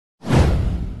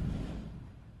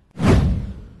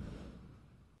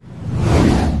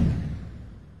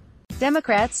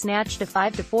Democrats snatched a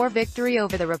 5-4 victory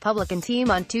over the Republican team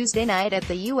on Tuesday night at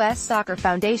the U.S. Soccer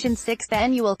Foundation's 6th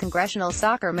Annual Congressional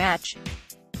Soccer Match.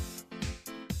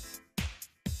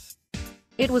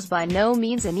 It was by no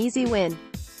means an easy win.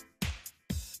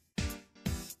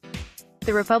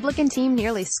 The Republican team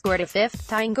nearly scored a fifth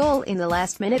tying goal in the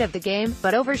last minute of the game,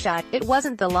 but overshot. It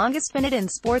wasn't the longest minute in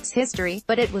sports history,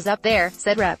 but it was up there,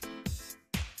 said Rep.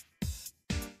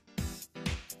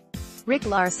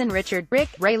 LarsenRichard.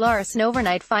 Ray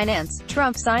LarsenOvernight Finance.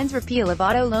 Trump signs repeal of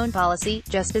auto loan policy.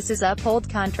 Justices uphold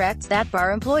contracts that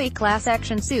bar employee class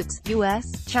action suits.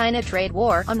 U.S.-China trade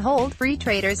war on hold. Free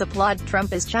traders applaud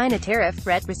Trump as China tariff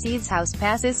threat recedes. House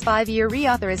passes 5-year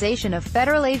reauthorization of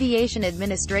Federal Aviation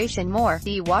Administration. More.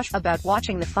 D-Wash about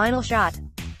watching the final shot.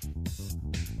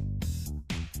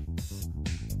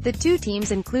 The two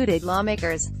teams included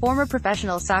lawmakers, former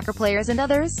professional soccer players and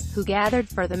others, who gathered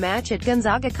for the match at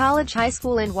Gonzaga College High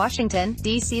School in Washington,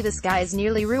 D.C. The skies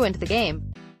nearly ruined the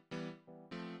game.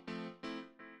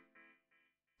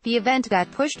 The event got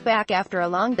pushed back after a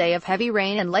long day of heavy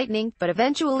rain and lightning, but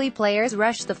eventually players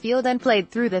rushed the field and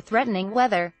played through the threatening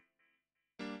weather.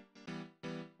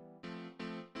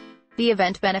 The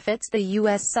event benefits the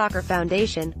U.S. Soccer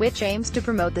Foundation, which aims to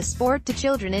promote the sport to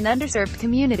children in underserved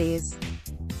communities.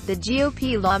 The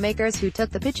GOP lawmakers who took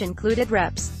the pitch included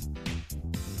Reps.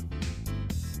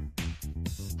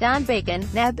 Don Bacon,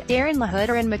 Neb, Darren LaHood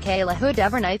and Michaela Hood.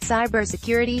 Overnight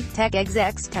cybersecurity, tech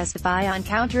execs testify on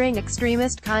countering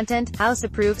extremist content. House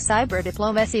approves cyber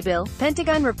diplomacy bill.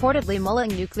 Pentagon reportedly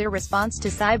mulling nuclear response to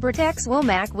cyber attacks.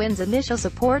 Womack wins initial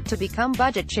support to become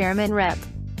budget chairman. Rep.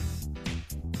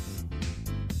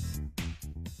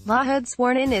 LaHood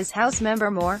sworn in as House Member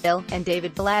Moore, Bill, and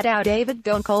David Vlado. David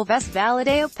Goncalves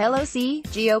Valadeo, Pelosi.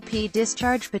 GOP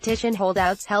discharge petition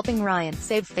holdouts helping Ryan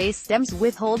save face. Dems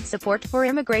withhold support for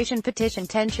immigration petition.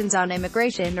 Tensions on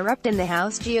immigration erupt in the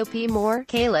House. GOP. Moore,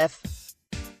 Califf.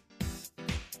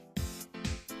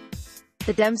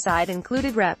 The Dem side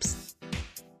included Reps.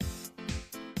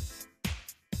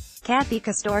 Kathy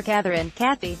Castor,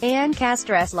 Kathy, and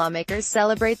Castor. Lawmakers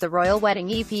celebrate the royal wedding.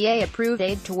 EPA approved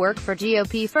aid to work for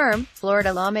GOP firm.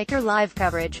 Florida lawmaker live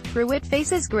coverage. Pruitt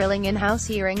faces grilling in House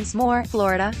hearings. More.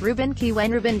 Florida. Ruben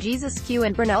Jesus Q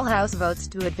and Bernal. House votes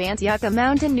to advance Yucca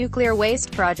Mountain nuclear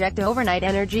waste project. Overnight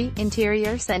energy.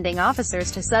 Interior sending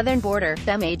officers to southern border.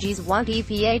 Dem AGs want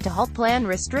EPA to halt plan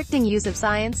restricting use of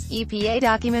science. EPA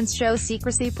documents show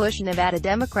secrecy push. Nevada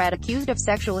Democrat accused of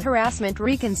sexual harassment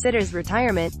reconsiders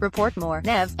retirement. Report. More.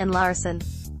 Nev and Larsen.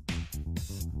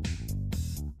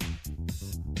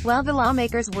 While the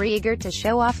lawmakers were eager to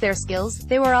show off their skills,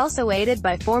 they were also aided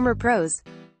by former pros.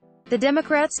 The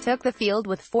Democrats took the field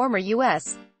with former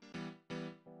U.S.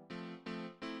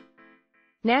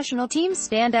 national team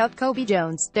standout Kobe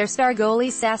Jones, their star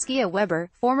goalie Saskia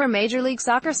Weber, former Major League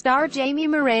Soccer star Jamie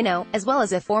Moreno, as well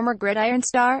as a former gridiron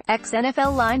star,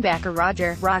 ex-NFL linebacker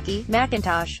Roger "Rocky"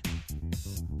 McIntosh.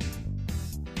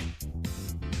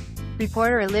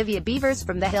 Reporter Olivia Beavers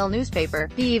from The Hill newspaper,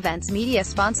 the event's media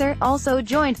sponsor, also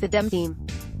joined the Dem team.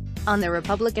 On the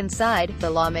Republican side, the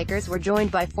lawmakers were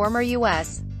joined by former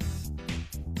U.S.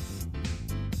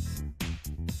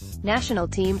 national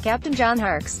team captain John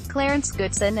Harkes, Clarence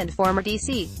Goodson and former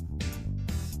D.C.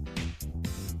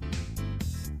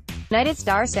 United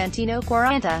star Santino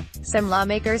Quaranta. Some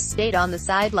lawmakers stayed on the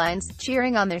sidelines,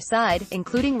 cheering on their side,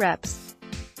 including Reps.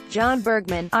 John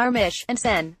Bergman, Armish, and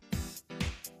Sen.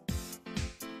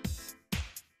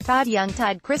 Todd Young.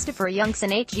 Christopher Young.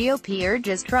 Senate GOP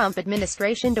urges Trump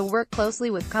administration to work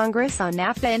closely with Congress on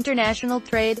NAFTA. International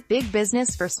trade, big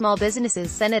business for small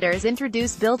businesses. Senators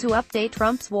introduce bill to update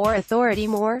Trump's war authority.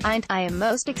 More. I am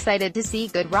most excited to see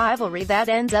good rivalry that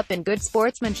ends up in good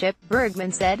sportsmanship,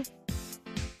 Bergman said.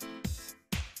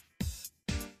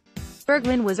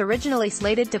 Bergman was originally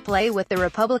slated to play with the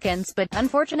Republicans but,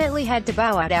 unfortunately had to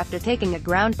bow out after taking a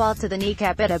ground ball to the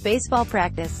kneecap at a baseball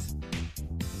practice.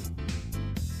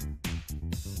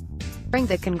 During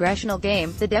the congressional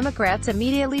game, the Democrats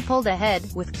immediately pulled ahead,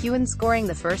 with Cohen scoring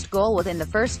the first goal within the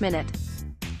first minute.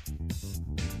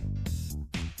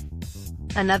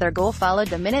 Another goal followed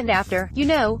the minute after. "You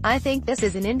know, I think this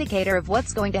is an indicator of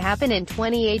what's going to happen in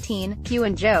 2018,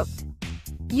 Cohen joked.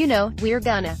 "You know, we're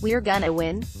gonna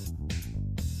win.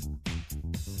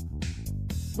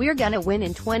 We're gonna win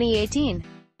in 2018.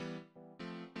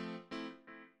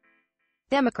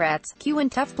 Democrats. Cohen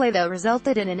tough play though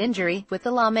resulted in an injury, with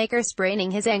the lawmaker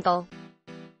spraining his ankle.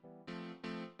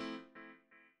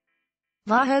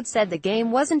 LaHood said the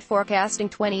game wasn't forecasting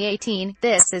 2018,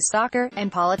 this is soccer,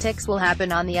 and politics will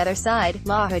happen on the other side,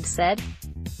 LaHood said.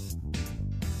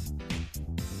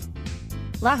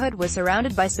 LaHood was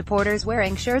surrounded by supporters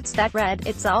wearing shirts that read,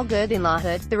 "It's all good in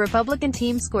LaHood." The Republican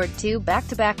team scored 2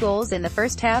 back-to-back goals in the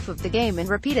first half of the game and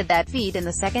repeated that feat in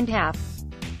the second half.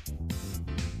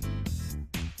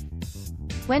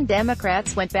 When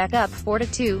Democrats went back up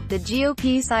 4-2, the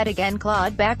GOP side again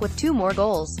clawed back with 2 more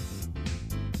goals.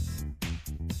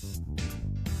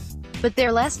 But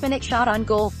their last-minute shot on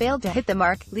goal failed to hit the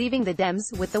mark, leaving the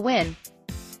Dems with the win.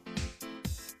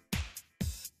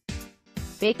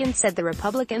 Bacon said the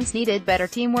Republicans needed better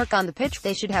teamwork on the pitch.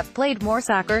 "They should have played more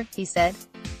soccer," he said.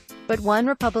 But one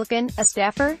Republican, a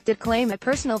staffer, did claim a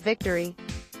personal victory.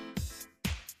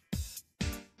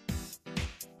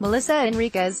 Melissa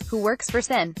Enriquez, who works for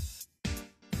Sen.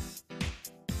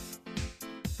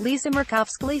 Lisa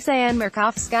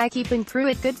Murkowski keeping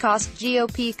Pruitt could cost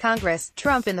GOP Congress.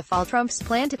 Trump in the fall. Trump's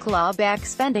plan to claw back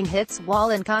spending hits wall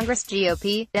in Congress.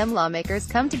 GOP, Dem lawmakers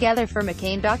come together for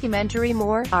McCain documentary.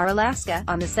 More. Our Alaska,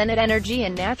 on the Senate Energy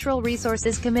and Natural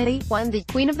Resources Committee, won the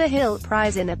Queen of the Hill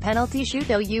prize in a penalty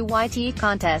shootout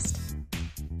contest.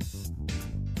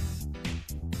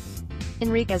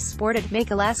 Enriquez sported "Make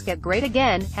Alaska Great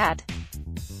Again" hat.